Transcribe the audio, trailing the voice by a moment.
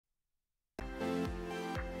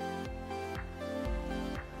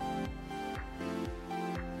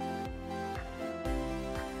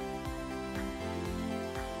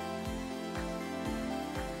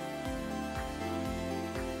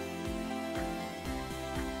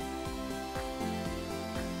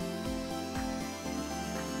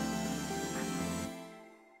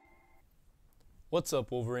What's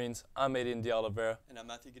up, Wolverines? I'm Aiden De Oliveira. And I'm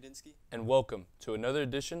Matthew Gudinski. And welcome to another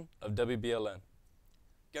edition of WBLN.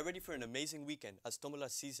 Get ready for an amazing weekend as Tombola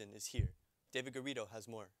season is here. David Garrido has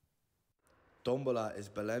more. Tombola is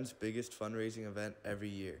Belen's biggest fundraising event every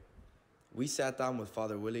year. We sat down with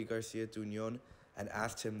Father Willie Garcia Tuñón and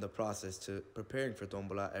asked him the process to preparing for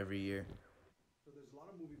Tombola every year. So there's a lot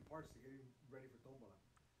of moving parts to getting ready for Tombola.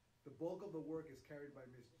 The bulk of the work is carried by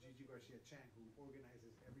Ms. Gigi Garcia Chang, who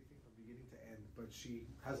organizes everything from beginning to end, but she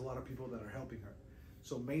has a lot of people that are helping her.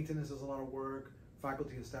 So maintenance does a lot of work,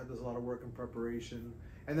 faculty and staff does a lot of work in preparation,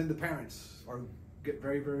 and then the parents get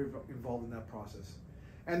very, very involved in that process.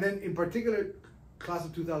 And then in particular, class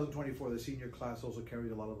of 2024, the senior class also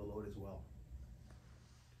carries a lot of the load as well.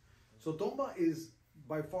 So Tombola is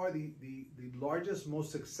by far the largest,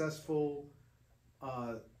 most successful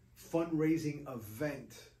fundraising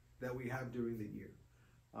event that we have during the year.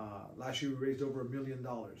 Last year we raised over $1 million.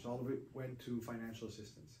 All of it went to financial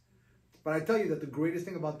assistance. But I tell you that the greatest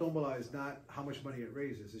thing about Tombola is not how much money it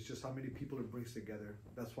raises, it's just how many people it brings together.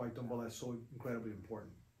 That's why Tombola is so incredibly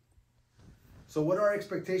important. So what are our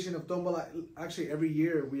expectations of Tombola? Actually, every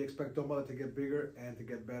year we expect Tombola to get bigger and to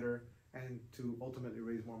get better and to ultimately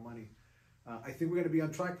raise more money. I think we're going to be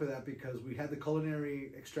on track for that because we had the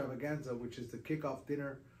culinary extravaganza, which is the kickoff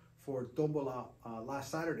dinner for Tombola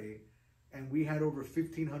last Saturday, and we had over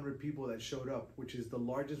 1,500 people that showed up, which is the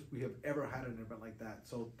largest we have ever had an event like that.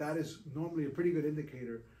 So that is normally a pretty good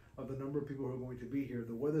indicator of the number of people who are going to be here.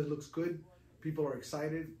 The weather looks good, people are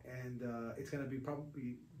excited, and it's going to be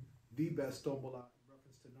probably the best Tombola in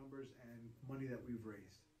reference to numbers and money that we've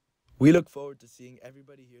raised. We look forward to seeing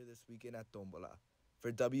everybody here this weekend at Tombola.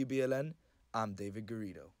 For WBLN, I'm David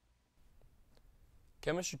Garrido.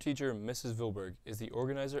 Chemistry teacher Mrs. Vilberg is the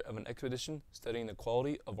organizer of an expedition studying the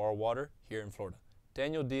quality of our water here in Florida.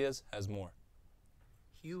 Daniel Diaz has more.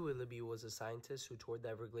 Hugh Willoughby was a scientist who toured the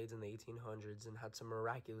Everglades in the 1800s and had some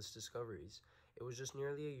miraculous discoveries. It was just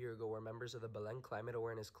nearly a year ago where members of the Belen Climate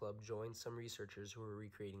Awareness Club joined some researchers who were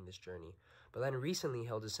recreating this journey. Belen recently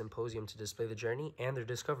held a symposium to display the journey and their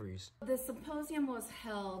discoveries. The symposium was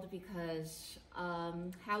held because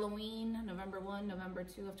Halloween, November 1, November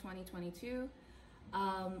 2 of 2022,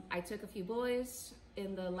 I took a few boys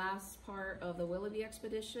in the last part of the Willoughby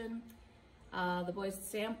expedition. The boys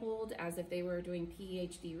sampled as if they were doing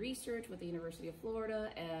PhD research with the University of Florida,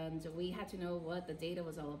 and we had to know what the data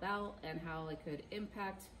was all about and how it could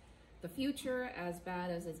impact the future as bad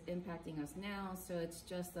as it's impacting us now. So it's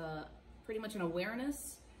just pretty much an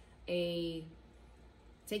awareness, a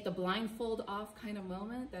take the blindfold off kind of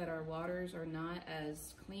moment that our waters are not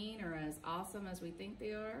as clean or as awesome as we think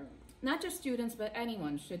they are. Not just students, but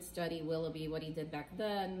anyone should study Willoughby, what he did back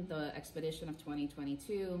then, the expedition of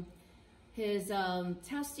 2022. His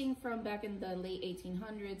testing from back in the late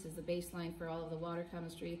 1800s is the baseline for all of the water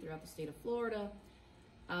chemistry throughout the state of Florida.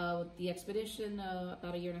 The expedition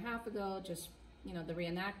about a year and a half ago, just the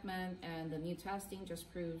reenactment and the new testing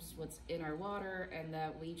just proves what's in our water and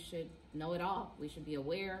that we should know it all. We should be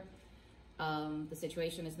aware. The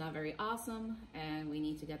situation is not very awesome and we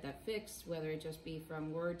need to get that fixed, whether it just be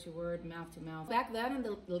from word to word, mouth to mouth. Back then in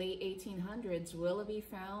the late 1800s, Willoughby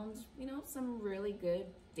found, some really good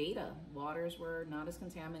data. Waters were not as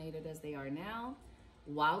contaminated as they are now.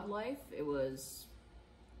 Wildlife, it was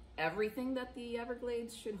everything that the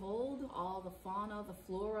Everglades should hold, all the fauna, the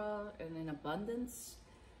flora, and in abundance.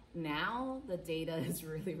 Now the data is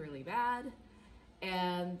really, really bad.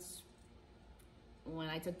 And when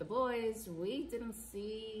I took the boys, we didn't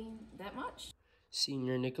see that much.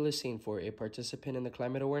 Senior Nicholas Saintfort, a participant in the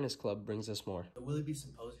Climate Awareness Club, brings us more. The Willoughby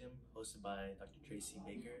Symposium, hosted by Dr. Tracy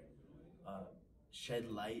Baker,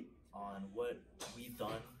 shed light on what we've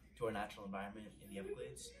done to our natural environment in the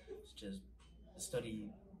Everglades, such as the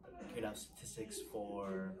study carried out statistics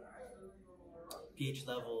for pH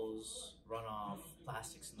levels, runoff,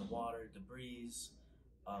 plastics in the water, debris,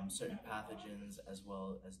 certain pathogens, as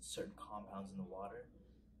well as certain compounds in the water,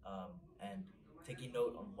 and taking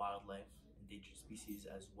note on wildlife, endangered species,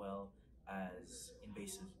 as well as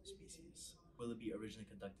invasive species. Willoughby originally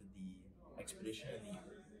conducted the expedition in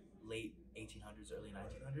the late 1800s, early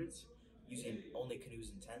 1900s, using only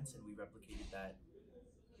canoes and tents, and we replicated that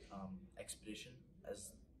expedition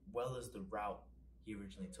as well as the route he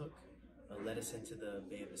originally took. Led us into the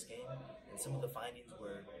Bay of Biscayne, and some of the findings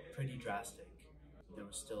were pretty drastic. There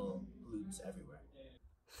were still pollutants everywhere.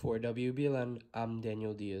 For WBLN, I'm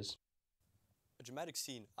Daniel Diaz. A dramatic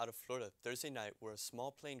scene out of Florida Thursday night where a small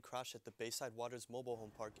plane crashed at the Bayside Waters mobile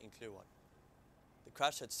home park in Clearwater. The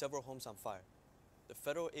crash set several homes on fire. The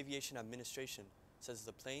Federal Aviation Administration says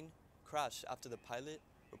the plane crashed after the pilot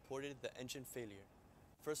reported the engine failure.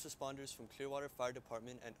 First responders from Clearwater Fire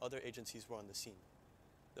Department and other agencies were on the scene.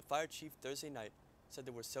 The fire chief Thursday night said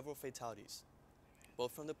there were several fatalities,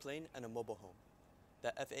 both from the plane and a mobile home.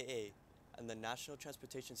 The FAA and the National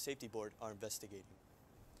Transportation Safety Board are investigating.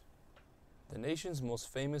 The nation's most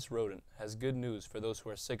famous rodent has good news for those who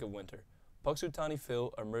are sick of winter. Puxutani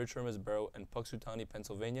Phil emerged from his burrow in Puxutani,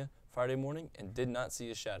 Pennsylvania, Friday morning and did not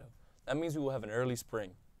see a shadow. That means we will have an early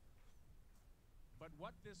spring. But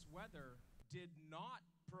what this weather did not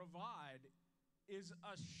provide is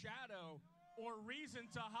a shadow or reason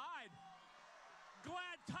to hide.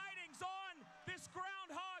 Glad tidings on this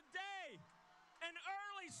Groundhog Day. An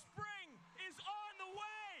early spring is on the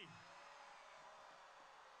way.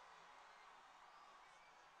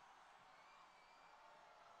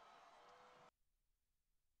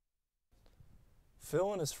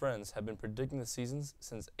 Phil and his friends have been predicting the seasons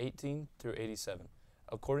since 18 through 87.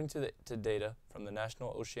 According to data from the National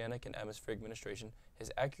Oceanic and Atmospheric Administration,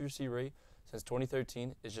 his accuracy rate since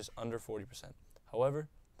 2013 is just under 40%. However,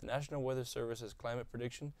 the National Weather Service's Climate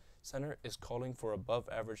Prediction Center is calling for above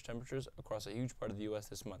average temperatures across a huge part of the U.S.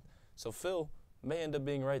 this month. So Phil may end up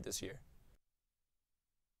being right this year.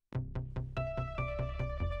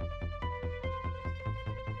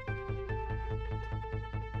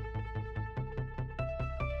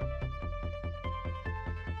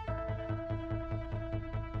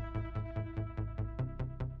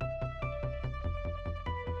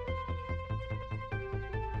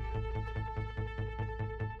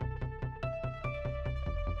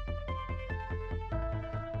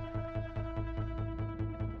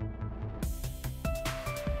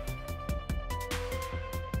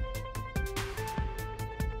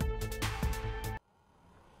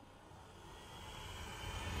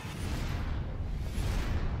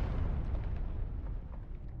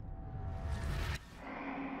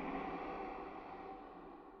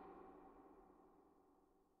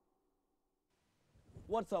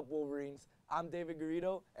 What's up, Wolverines? I'm David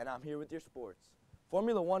Garrido, and I'm here with your sports.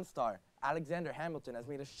 Formula One star Alexander Hamilton has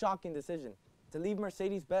made a shocking decision to leave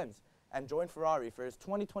Mercedes-Benz and join Ferrari for his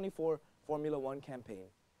 2024 Formula One campaign.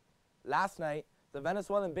 Last night, the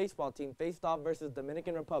Venezuelan baseball team faced off versus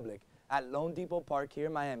Dominican Republic at Lone Depot Park here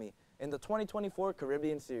in Miami in the 2024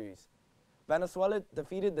 Caribbean Series. Venezuela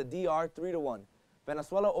defeated the DR 3-1.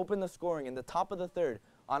 Venezuela opened the scoring in the top of the third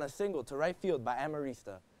on a single to right field by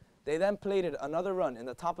Amarista. They then plated another run in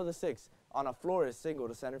the top of the sixth on a Flores single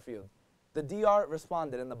to center field. The DR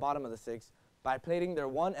responded in the bottom of the sixth by plating their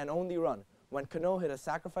one and only run when Cano hit a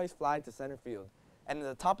sacrifice fly to center field. And in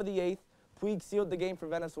the top of the eighth, Puig sealed the game for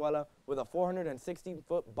Venezuela with a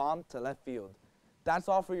 416-foot bomb to left field. That's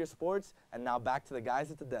all for your sports, and now back to the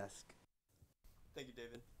guys at the desk. Thank you,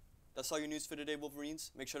 David. That's all your news for today,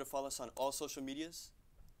 Wolverines. Make sure to follow us on all social medias.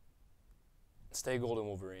 Stay golden,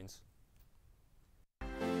 Wolverines.